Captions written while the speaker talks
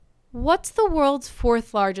What's the world's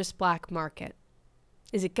fourth largest black market?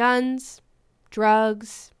 Is it guns,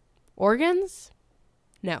 drugs, organs?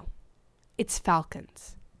 No, it's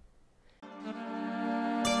falcons.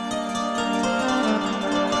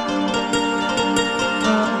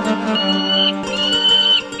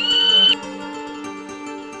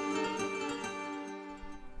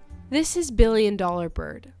 This is Billion Dollar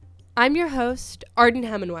Bird. I'm your host, Arden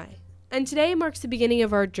Hemingway, and today marks the beginning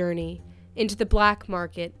of our journey into the black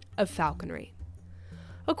market of falconry.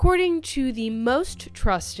 According to the most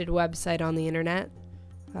trusted website on the internet,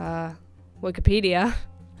 Wikipedia,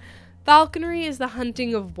 falconry is the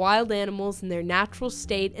hunting of wild animals in their natural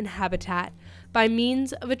state and habitat by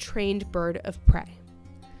means of a trained bird of prey.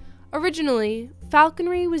 Originally,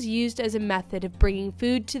 falconry was used as a method of bringing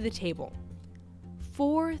food to the table.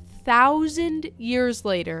 4,000 years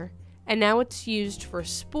later, and now it's used for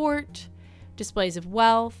sport, displays of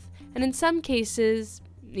wealth, and in some cases,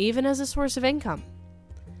 even as a source of income.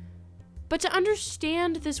 But to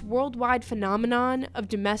understand this worldwide phenomenon of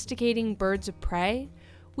domesticating birds of prey,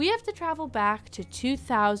 we have to travel back to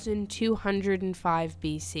 2205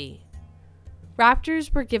 BC.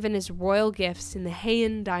 Raptors were given as royal gifts in the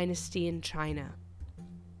Heian dynasty in China.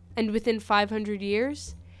 And within 500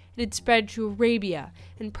 years, it had spread to Arabia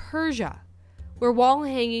and Persia, where wall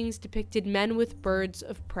hangings depicted men with birds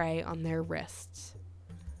of prey on their wrists.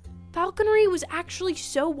 Falconry was actually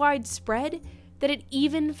so widespread that it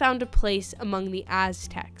even found a place among the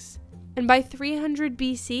Aztecs, and by 300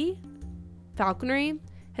 BC, falconry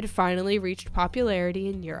had finally reached popularity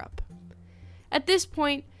in Europe. At this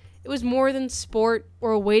point, it was more than sport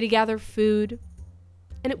or a way to gather food,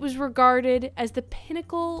 and it was regarded as the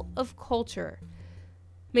pinnacle of culture,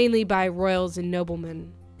 mainly by royals and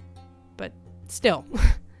noblemen, but still.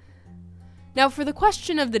 Now for the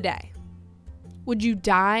question of the day. Would you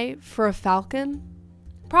die for a falcon?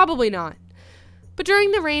 Probably not. But during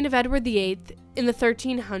the reign of Edward VIII in the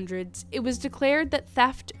 1300s, it was declared that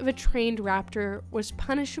theft of a trained raptor was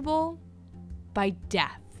punishable by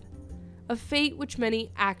death, a fate which many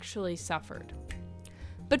actually suffered.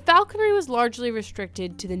 But falconry was largely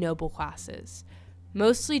restricted to the noble classes,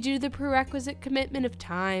 mostly due to the prerequisite commitment of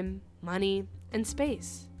time, money, and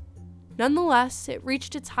space. Nonetheless, it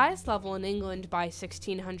reached its highest level in England by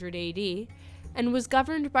 1600 AD, and was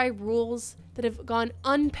governed by rules that have gone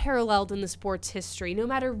unparalleled in the sport's history. No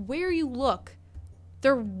matter where you look,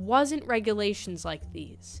 there wasn't regulations like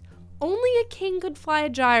these. Only a king could fly a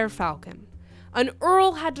gyre falcon. An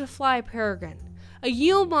earl had to fly a peregrine. A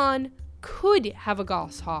yeoman could have a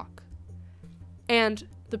goshawk. And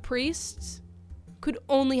the priests could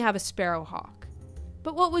only have a sparrowhawk.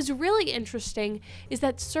 But what was really interesting is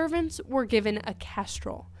that servants were given a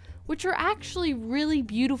kestrel, which are actually really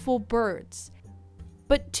beautiful birds.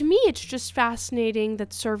 But to me, it's just fascinating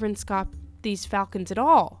that servants got these falcons at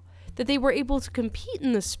all, that they were able to compete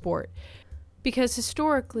in the sport, because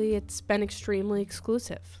historically it's been extremely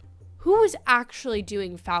exclusive. Who was actually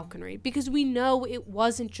doing falconry? Because we know it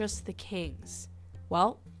wasn't just the kings.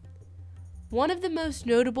 Well, one of the most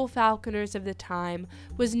notable falconers of the time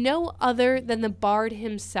was no other than the bard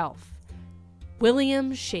himself,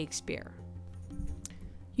 William Shakespeare.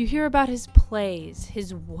 You hear about his plays,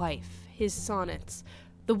 his wife, his sonnets,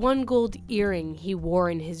 the one gold earring he wore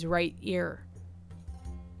in his right ear.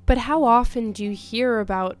 But how often do you hear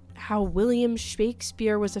about how William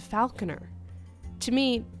Shakespeare was a falconer? To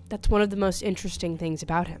me, that's one of the most interesting things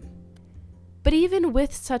about him. But even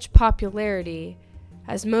with such popularity,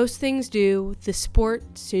 as most things do, the sport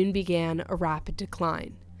soon began a rapid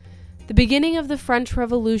decline. The beginning of the French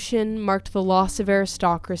Revolution marked the loss of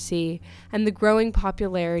aristocracy and the growing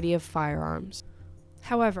popularity of firearms.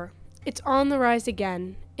 However, it's on the rise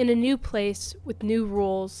again, in a new place with new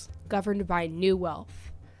rules, governed by new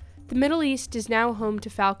wealth. The Middle East is now home to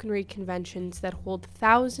falconry conventions that hold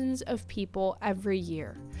thousands of people every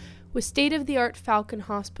year, with state-of-the-art falcon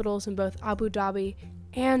hospitals in both Abu Dhabi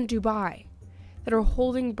and Dubai that are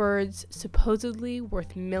holding birds supposedly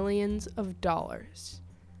worth millions of dollars.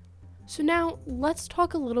 So now, let's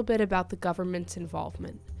talk a little bit about the government's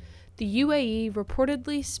involvement. The UAE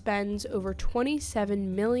reportedly spends over $27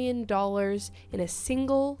 million in a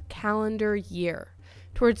single calendar year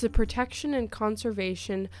towards the protection and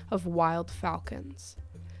conservation of wild falcons,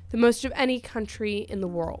 the most of any country in the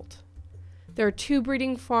world. There are 2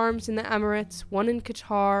 breeding farms in the Emirates, 1 in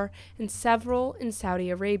Qatar, and several in Saudi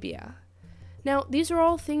Arabia. Now, these are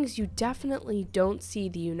all things you definitely don't see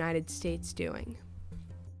the United States doing.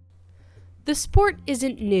 The sport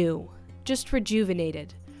isn't new, just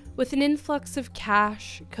rejuvenated, with an influx of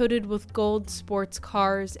cash coated with gold sports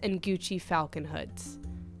cars and Gucci Falcon hoods.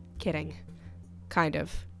 Kidding. Kind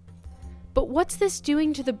of. But what's this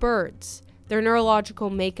doing to the birds? Their neurological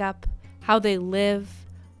makeup, how they live,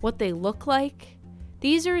 what they look like?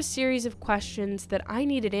 These are a series of questions that I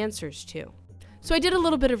needed answers to. So I did a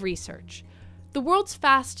little bit of research. The world's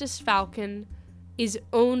fastest falcon is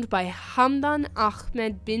owned by Hamdan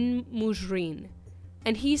Ahmed bin Mujrin,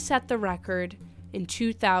 and he set the record in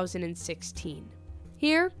 2016.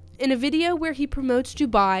 Here, in a video where he promotes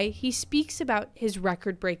Dubai, he speaks about his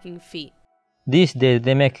record-breaking feat. These days,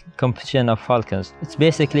 they make competition of falcons. It's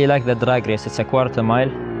basically like the drag race. It's a quarter mile,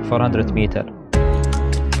 400 meter.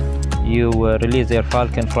 You release your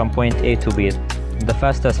falcon from point A to B. The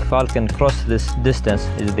fastest falcon cross this distance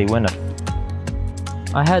is the winner.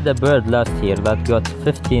 I had a bird last year that got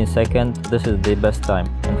 15 seconds. This is the best time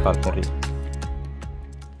in falconry.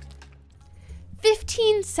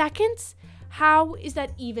 15 seconds? How is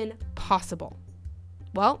that even possible?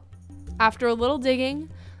 Well, after a little digging,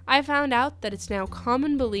 I found out that it's now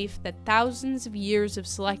common belief that thousands of years of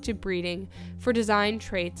selective breeding for design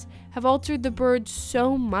traits have altered the birds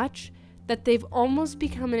so much that they've almost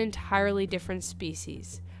become an entirely different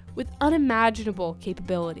species, with unimaginable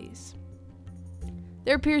capabilities.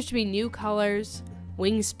 There appears to be new colors,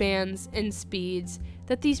 wingspans, and speeds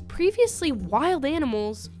that these previously wild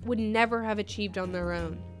animals would never have achieved on their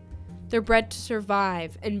own. They're bred to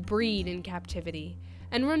survive and breed in captivity,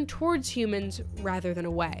 and run towards humans rather than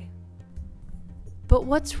away. But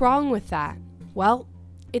what's wrong with that? Well,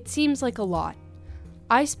 it seems like a lot.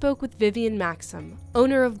 I spoke with Vivian Maxim,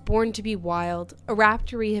 owner of Born to be Wild, a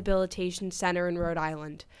raptor rehabilitation center in Rhode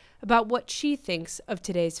Island, about what she thinks of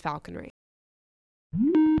today's falconry.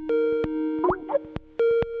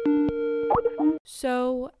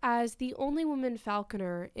 So, as the only woman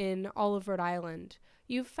falconer in all of Rhode Island,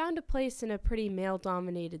 you've found a place in a pretty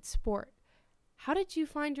male-dominated sport. How did you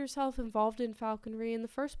find yourself involved in falconry in the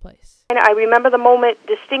first place? And I remember the moment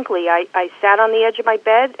distinctly. I sat on the edge of my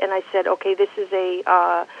bed and I said, okay, this is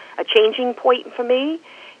a changing point for me.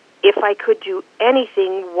 If I could do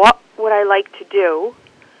anything, what would I like to do?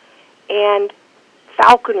 And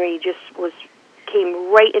falconry just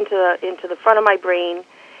came right into the front of my brain.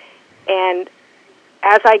 And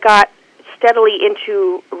as I got steadily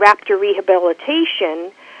into raptor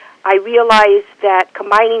rehabilitation, I realized that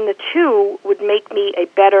combining the two would make me a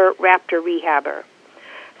better raptor rehabber.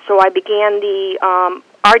 So I began the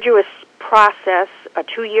arduous process, a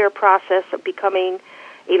 2-year process of becoming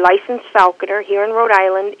a licensed falconer. Here in Rhode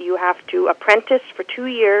Island, you have to apprentice for 2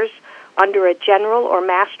 years under a general or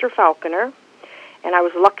master falconer. And I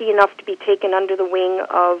was lucky enough to be taken under the wing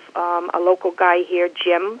of a local guy here,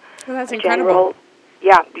 Jim. Oh, that's incredible.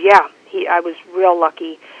 Yeah. I was real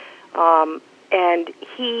lucky. And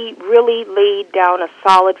he really laid down a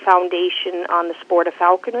solid foundation on the sport of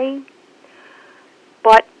falconry.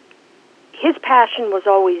 But his passion was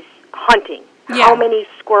always hunting. Yeah. How many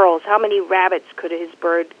squirrels, how many rabbits could his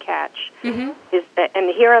bird catch? Mm-hmm.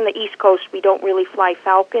 And here on the East Coast, we don't really fly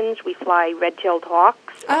falcons. We fly red-tailed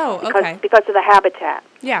hawks. Oh, okay. Because of the habitat.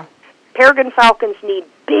 Yeah. Peregrine falcons need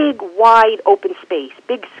big, wide, open space,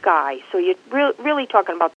 big sky. So you're really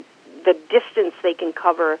talking about the distance they can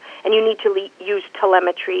cover, and you need to use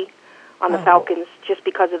telemetry on the falcons just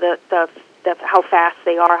because of the how fast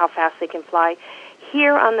they are, how fast they can fly.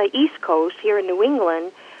 Here on the East Coast, here in New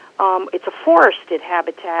England, it's a forested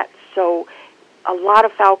habitat, so a lot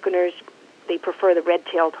of falconers, they prefer the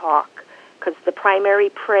red-tailed hawk because the primary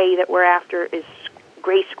prey that we're after is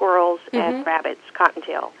gray squirrels and rabbits,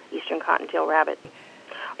 cottontail, eastern cottontail rabbit.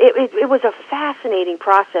 It was a fascinating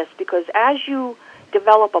process because as you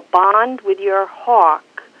develop a bond with your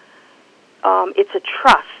hawk, it's a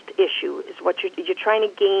trust issue. Is what you're trying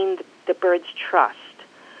to gain the bird's trust.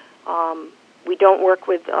 We don't work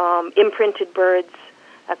with imprinted birds.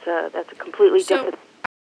 That's a completely different.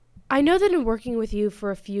 I know that in working with you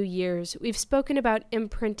for a few years, we've spoken about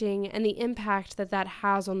imprinting and the impact that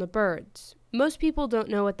has on the birds. Most people don't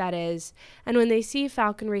know what that is, and when they see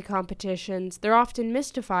falconry competitions, they're often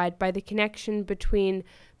mystified by the connection between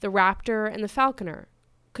the raptor and the falconer.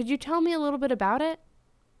 Could you tell me a little bit about it?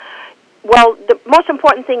 Well, the most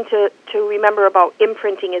important thing to remember about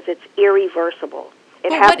imprinting is it's irreversible.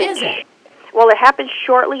 What is it? Well, it happens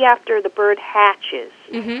shortly after the bird hatches.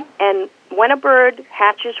 Mm-hmm. And when a bird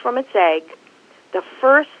hatches from its egg, the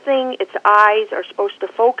first thing its eyes are supposed to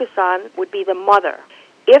focus on would be the mother.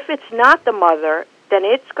 If it's not the mother, then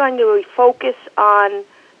it's going to focus on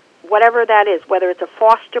whatever that is, whether it's a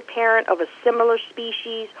foster parent of a similar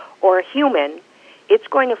species or a human. It's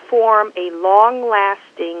going to form a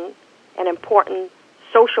long-lasting and important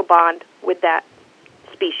social bond with that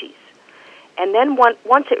species. And then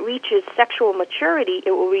once it reaches sexual maturity,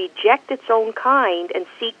 it will reject its own kind and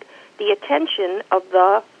seek the attention of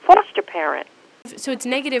the foster parent. So it's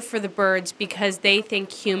negative for the birds because they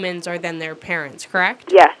think humans are then their parents,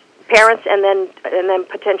 correct? Yes, parents and then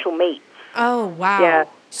potential mates. Oh, wow. Yeah.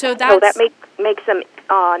 So that makes them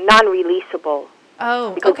non-releasable.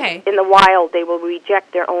 Oh, because okay. in the wild, they will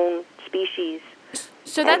reject their own species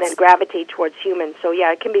and then gravitate towards humans. So,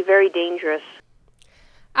 yeah, it can be very dangerous.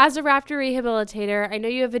 As a raptor rehabilitator, I know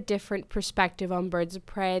you have a different perspective on birds of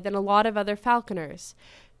prey than a lot of other falconers.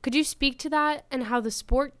 Could you speak to that and how the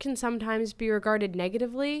sport can sometimes be regarded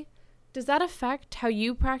negatively? Does that affect how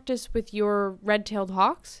you practice with your red-tailed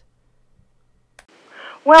hawks?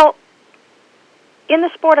 Well, in the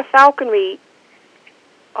sport of falconry,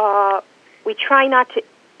 we try not to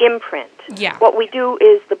imprint. Yeah. What we do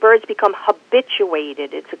is the birds become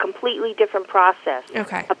habituated. It's a completely different process.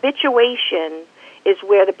 Okay. Habituation is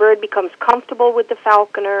where the bird becomes comfortable with the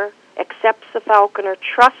falconer, accepts the falconer,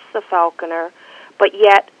 trusts the falconer, but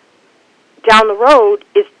yet down the road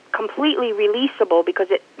is completely releasable because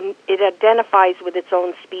it identifies with its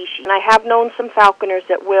own species. And I have known some falconers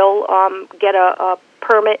that will get a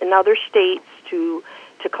permit in other states to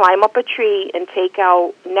climb up a tree and take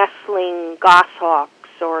out nestling goshawks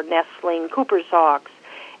or nestling Cooper's hawks,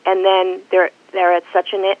 and then they're at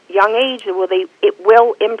such a young age that it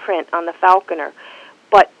will imprint on the falconer.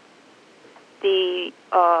 But the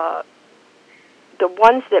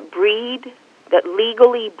ones that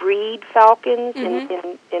legally breed falcons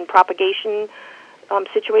in propagation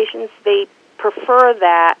situations, they prefer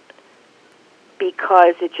that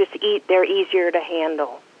because they're easier to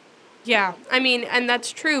handle. Yeah, I mean, and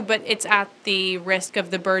that's true, but it's at the risk of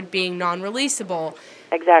the bird being non-releasable.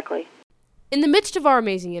 Exactly. In the midst of our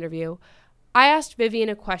amazing interview, I asked Vivian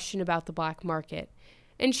a question about the black market,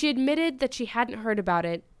 and she admitted that she hadn't heard about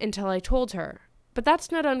it until I told her. But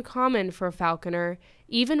that's not uncommon for a falconer,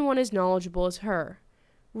 even one as knowledgeable as her.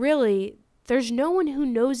 Really, there's no one who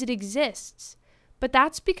knows it exists, but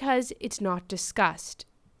that's because it's not discussed,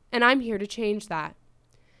 and I'm here to change that.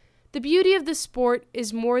 The beauty of the sport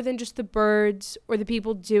is more than just the birds or the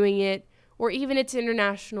people doing it or even its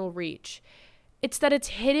international reach. It's that it's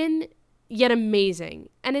hidden yet amazing.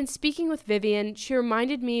 And in speaking with Vivian, she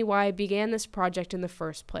reminded me why I began this project in the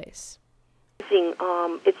first place.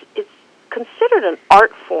 It's considered an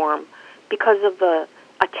art form because of the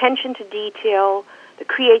attention to detail, the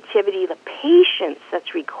creativity, the patience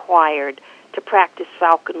that's required to practice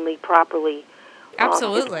falconry properly.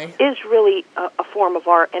 Absolutely. It is really a form of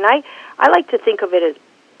art. And I like to think of it as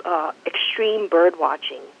extreme bird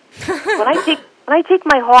watching. When I take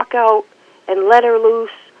my hawk out and let her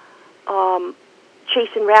loose,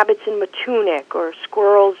 chasing rabbits in Matunic or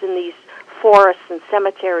squirrels in these forests and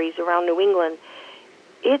cemeteries around New England,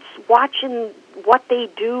 it's watching what they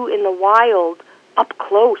do in the wild up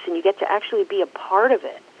close, and you get to actually be a part of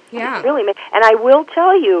it. Yeah. It's really, and I will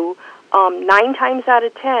tell you, 9 times out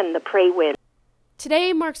of 10, the prey wins.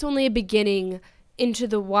 Today marks only a beginning into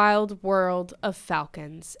the wild world of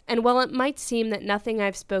falcons, and while it might seem that nothing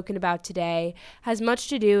I've spoken about today has much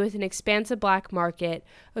to do with an expansive black market,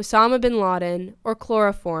 Osama bin Laden, or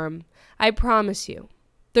chloroform, I promise you,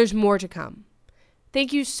 there's more to come.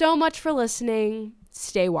 Thank you so much for listening.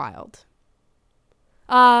 Stay wild.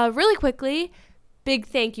 Really quickly, big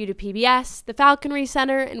thank you to PBS, the Falconry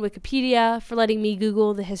Center, and Wikipedia for letting me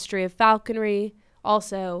Google the history of falconry.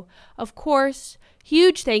 Also, of course,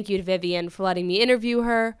 huge thank you to Vivian for letting me interview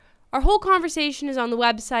her. Our whole conversation is on the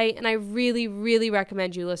website, and I really, really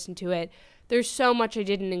recommend you listen to it. There's so much I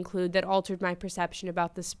didn't include that altered my perception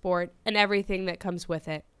about the sport and everything that comes with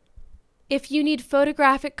it. If you need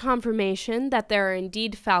photographic confirmation that there are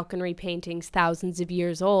indeed falconry paintings thousands of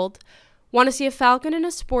years old, want to see a falcon in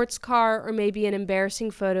a sports car, or maybe an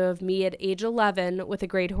embarrassing photo of me at age 11 with a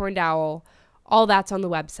great horned owl, all that's on the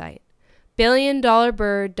website.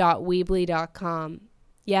 BillionDollarBird.weebly.com.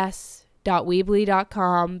 Yes,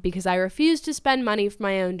 .weebly.com, because I refuse to spend money for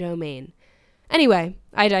my own domain. Anyway,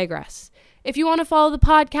 I digress. If you want to follow the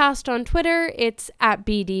podcast on Twitter, it's at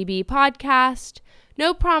BDB Podcast.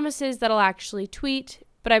 No promises that I'll actually tweet,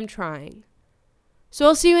 but I'm trying. So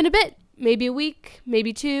I'll see you in a bit. Maybe a week,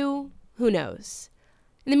 maybe 2, who knows.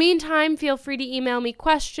 In the meantime, feel free to email me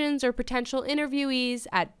questions or potential interviewees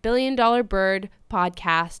at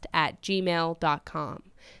BillionDollarBirdPodcast@gmail.com.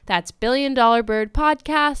 That's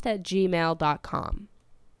BillionDollarBirdPodcast@gmail.com.